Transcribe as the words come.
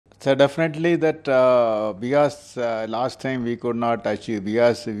So definitely that because last time we could not achieve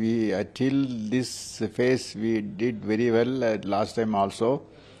because we till this phase we did very well last time also,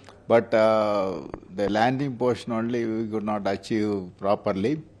 but the landing portion only we could not achieve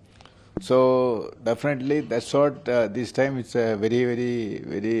properly. So definitely that's what this time it's a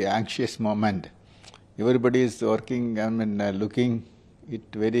very anxious moment. Everybody is working, I mean looking it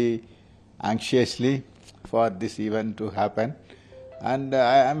very anxiously for this event to happen, and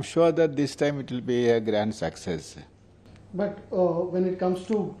I am sure that this time it will be a grand success. But when it comes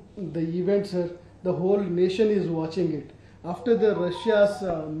to the event, sir, the whole nation is watching it. After the Russia's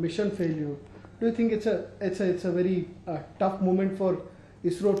mission failure, do you think it's a very tough moment for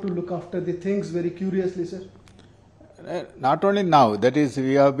ISRO to look after the things very curiously, sir? Not only now, that is,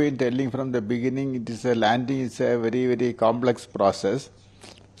 we have been telling from the beginning, it is a landing is a very complex process.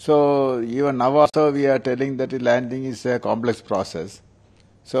 So even now also we are telling that the landing is a complex process.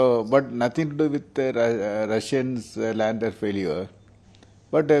 So, but nothing to do with the Russians lander failure.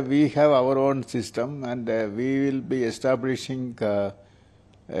 But we have our own system, and we will be establishing a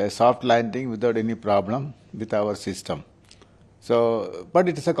soft landing without any problem with our system. So, but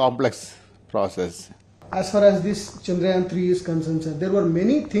it is a complex process. As far as this Chandrayaan-3 is concerned, sir, there were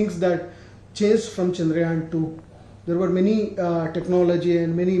many things that changed from Chandrayaan-2. There were many technology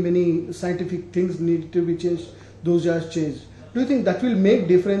and many scientific things needed to be changed. Those just changed. Do you think that will make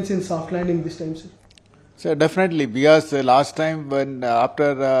difference in soft landing this time, sir? So definitely, because last time when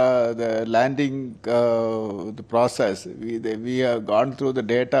after the landing the process, we have gone through the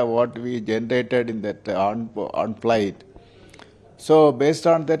data what we generated in that on flight. So based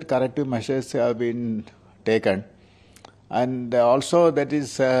on that, corrective measures have been taken, and also that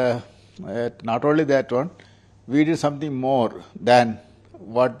is not only that one, we did something more than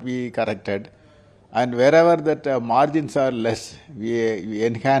what we corrected, and wherever that margins are less, we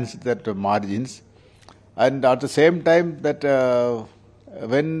enhanced that margins, and at the same time that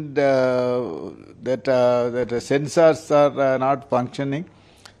when that sensors are not functioning,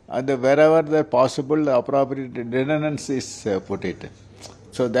 and wherever the possible appropriate redundancy is put it.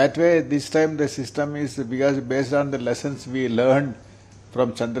 So that way this time the system is, because based on the lessons we learned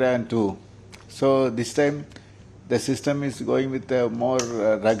from Chandrayaan-2, so this time the system is going with more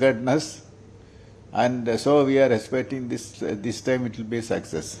ruggedness, and so we are expecting this time it will be a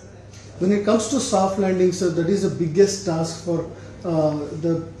success. When it comes to soft landing, sir, that is the biggest task for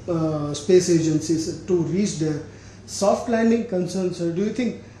the space agencies to reach there. Soft landing concerns, sir, do you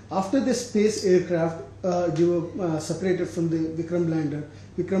think after the space aircraft you were separated from the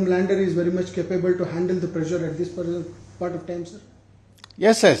Vikram lander is very much capable to handle the pressure at this part of time, sir?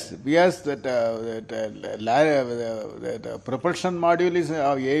 Yes, because that propulsion module is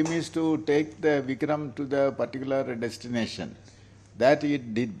our aim is to take the Vikram to the particular destination. That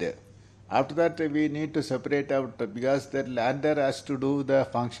it did. After that, we need to separate out because the lander has to do the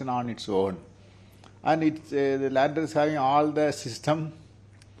function on its own, and the lander is having all the system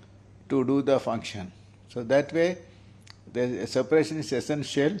to do the function. So that way, the separation is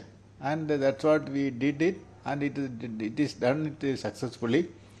essential, and that's what we did it, and it is done successfully.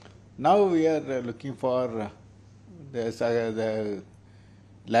 Now we are looking for the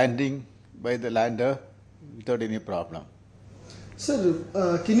landing by the lander without any problem. Sir,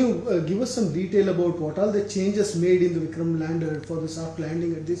 can you give us some detail about what all the changes made in the Vikram lander for the soft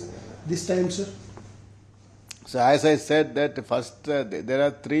landing at this time, sir? So as I said that first there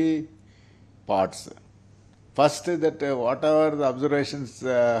are three parts. First that whatever the observations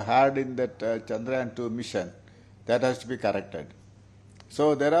had in that Chandrayaan-2 mission, that has to be corrected.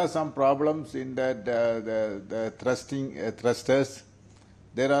 So there are some problems in that the thrusters.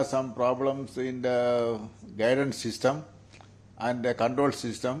 There are some problems in the guidance system and the control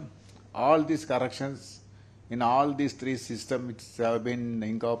system. All these corrections in all these three systems have been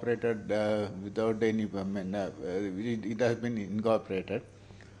incorporated without any, it has been incorporated.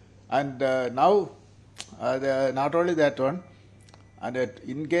 And now, not only that one, and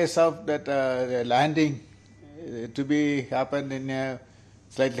in case of that landing to be happened in a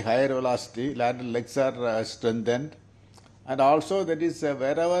slightly higher velocity, lander legs are strengthened, and also that is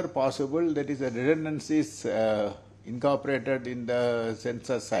wherever possible, that is a redundancy is incorporated in the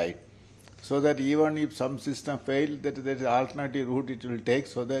sensor side, so that even if some system fails, that there is an alternative route it will take,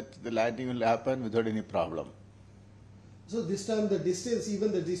 so that the landing will happen without any problem. So this time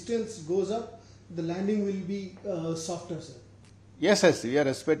even the distance goes up, the landing will be softer, sir. Yes, we are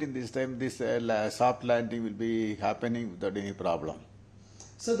expecting this time this soft landing will be happening without any problem.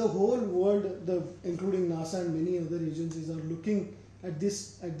 So the whole world, including NASA and many other agencies, are looking at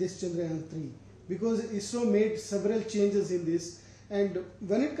this Chandrayaan-3 because ISRO made several changes in this, And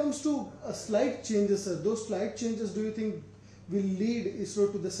when it comes to slight changes, sir, those slight changes, do you think will lead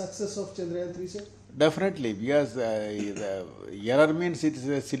ISRO to the success of Chandrayaan-3, sir? Definitely, because the error means it is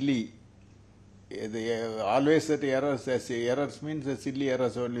a silly. Always that errors means the silly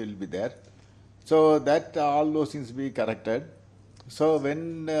errors only will be there. So that all those things be corrected. So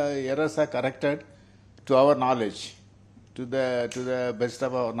when errors are corrected, to our knowledge, to the best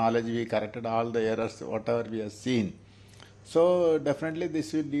of our knowledge, we corrected all the errors whatever we have seen. So definitely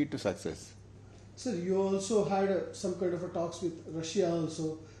this will lead to success. Sir, you also had some kind of a talks with Russia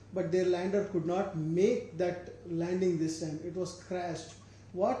also, but their lander could not make that landing this time. It was crashed.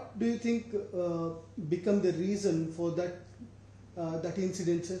 What do you think become the reason for that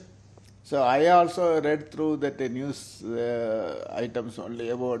incident, sir? So I also read through that news items only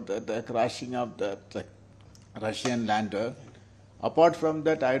about the crashing of the Russian lander. Apart from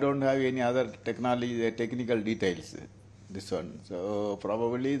that, I don't have any other technical details. This one. So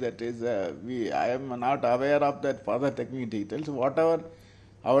probably that is I am not aware of that further technical details. Whatever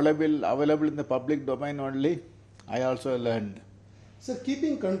available in the public domain only, I also learned. So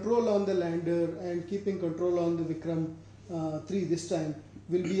keeping control on the lander and keeping control on the Vikram 3 this time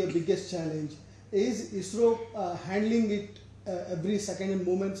will be a biggest challenge. Is ISRO handling it every second and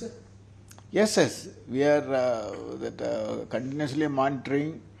moment, sir? Yes. We are continuously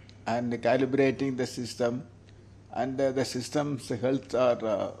monitoring and calibrating the system, and the system's health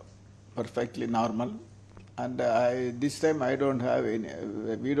are perfectly normal. And this time we don't have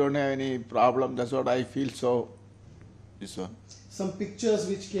any problem. That's what I feel. So this one. Some pictures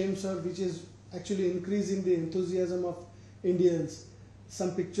which came, sir, which is actually increasing the enthusiasm of Indians.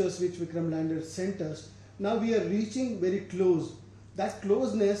 Some pictures which Vikram lander sent us. Now we are reaching very close. That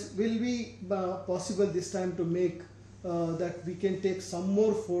closeness will be possible this time to make that we can take some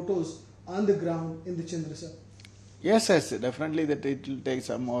more photos on the ground in the Chandra, sir. Yes, definitely that it will take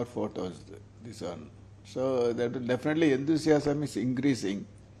some more photos, this one. So that definitely enthusiasm is increasing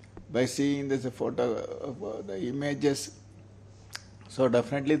by seeing this photo of the images. So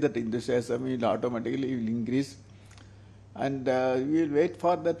definitely that enthusiasm will automatically increase, and we will wait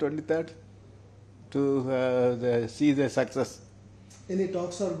for the 23rd to see the success. Any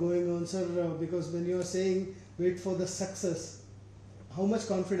talks are going on, sir? Because when you are saying wait for the success, how much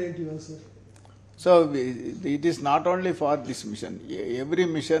confident you are, sir? So it is not only for this mission. Every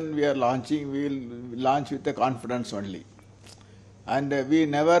mission we are launching, we will launch with the confidence only. And we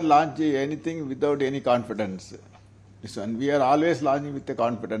never launch anything without any confidence. This one, we are always launching with the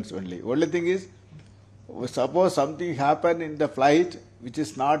confidence only. Only thing is, suppose something happen in the flight which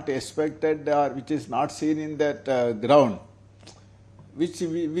is not expected or which is not seen in that ground, which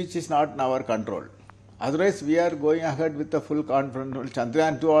is not in our control. Otherwise, we are going ahead with the full confidence.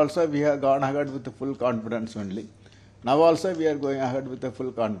 Chandrayaan-2 also we have gone ahead with the full confidence only. Now also we are going ahead with the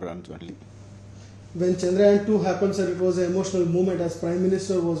full confidence only. When Chandrayaan-2 happened, sir, it was an emotional moment as Prime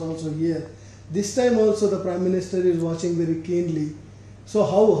Minister was also here. This time also the Prime Minister is watching very keenly. So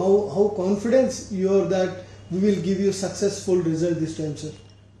how confident you are that we will give you successful result this time, sir?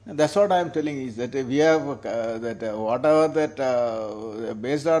 And that's what I am telling is that we have whatever that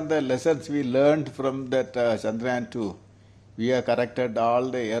based on the lessons we learned from that Chandrayaan-2, we have corrected all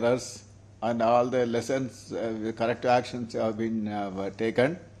the errors and all the lessons, corrective actions have been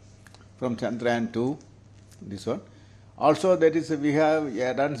taken from Chandrayaan-2, this one. Also that is we have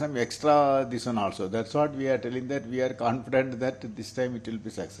done some extra this one also. That's what we are telling, that we are confident that this time it will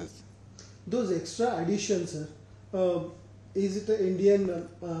be success. Those extra additions, sir, is it an Indian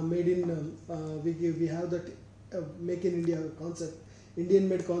made in, we have that make in India concept, Indian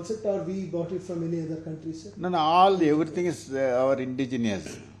made concept, or we bought it from any other countries, sir? No, everything is our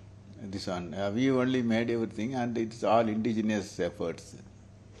indigenous, this one. We only made everything and it's all indigenous efforts,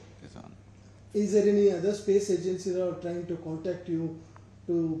 this one. Is there any other space agencies that are trying to contact you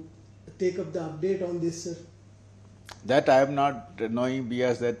to take up the update on this, sir? That I am not knowing,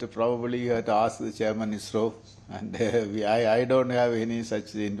 because that probably you have to ask the chairman ISRO, and I don't have any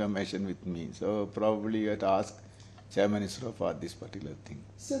such information with me. So probably you have to ask chairman ISRO for this particular thing.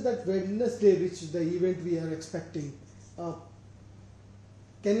 So that Wednesday, which is the event we are expecting, can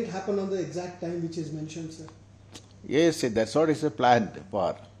it happen on the exact time which is mentioned, sir? Yes, that's what is planned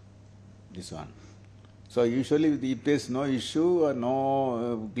for this one. So usually if there is no issue or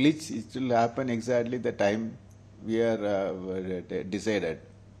no glitch, it will happen exactly the time we are decided.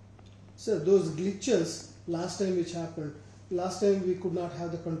 So those glitches last time which happened, last time we could not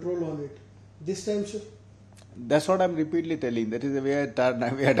have the control on it. This time, sir? That's what I'm repeatedly telling. That is we have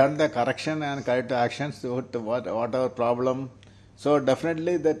done the correction and corrective actions to whatever problem So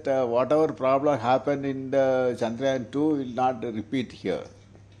definitely that whatever problem happened in the Chandrayaan-2 will not repeat here.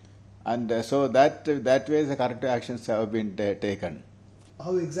 And so that way the corrective actions have been taken.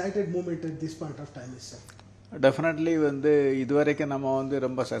 How excited moment at this point of time is, sir? Definitely வந்து இதுவரைக்கும் நம்ம வந்து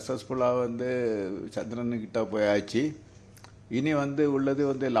ரொம்ப சக்ஸஸ்ஃபுல்லாக வந்து சந்திரனுக்கிட்ட போயாச்சு. இனி வந்து உள்ளது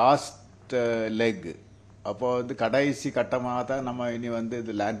வந்து லாஸ்ட் லெக். அப்போ வந்து கடைசி கட்டமாக தான் நம்ம இனி வந்து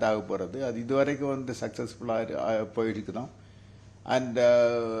இது லேண்ட் ஆக போகிறது. அது இதுவரைக்கும் வந்து சக்ஸஸ்ஃபுல்லாக போயிருக்கிறோம். அண்ட்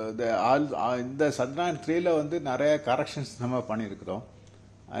இந்த சந்திரயான்-3ல வந்து நிறைய கரெக்ஷன்ஸ் நம்ம பண்ணியிருக்கிறோம்.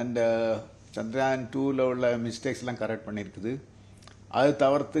 அண்ட் சந்திரயான்-2ல உள்ள மிஸ்டேக்ஸ்லாம் கரெக்ட் பண்ணியிருக்குது. அது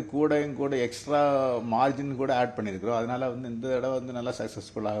தவிர்த்து கூட எக்ஸ்ட்ரா மார்ஜின் கூட ஆட் பண்ணியிருக்கிறோம். அதனால வந்து இந்த தடவை வந்து நல்லா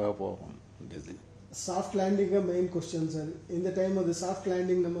சக்ஸஸ்ஃபுல்லாக போகும். இது soft landing main question sir. இந்த டைம் அது சாஃப்ட்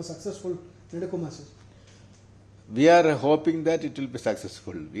லேண்டிங் நம்ம சக்ஸஸ்ஃபுல் நடக்குமா sir? We are hoping that it will be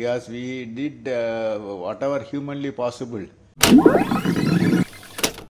successful because we did whatever humanly possible.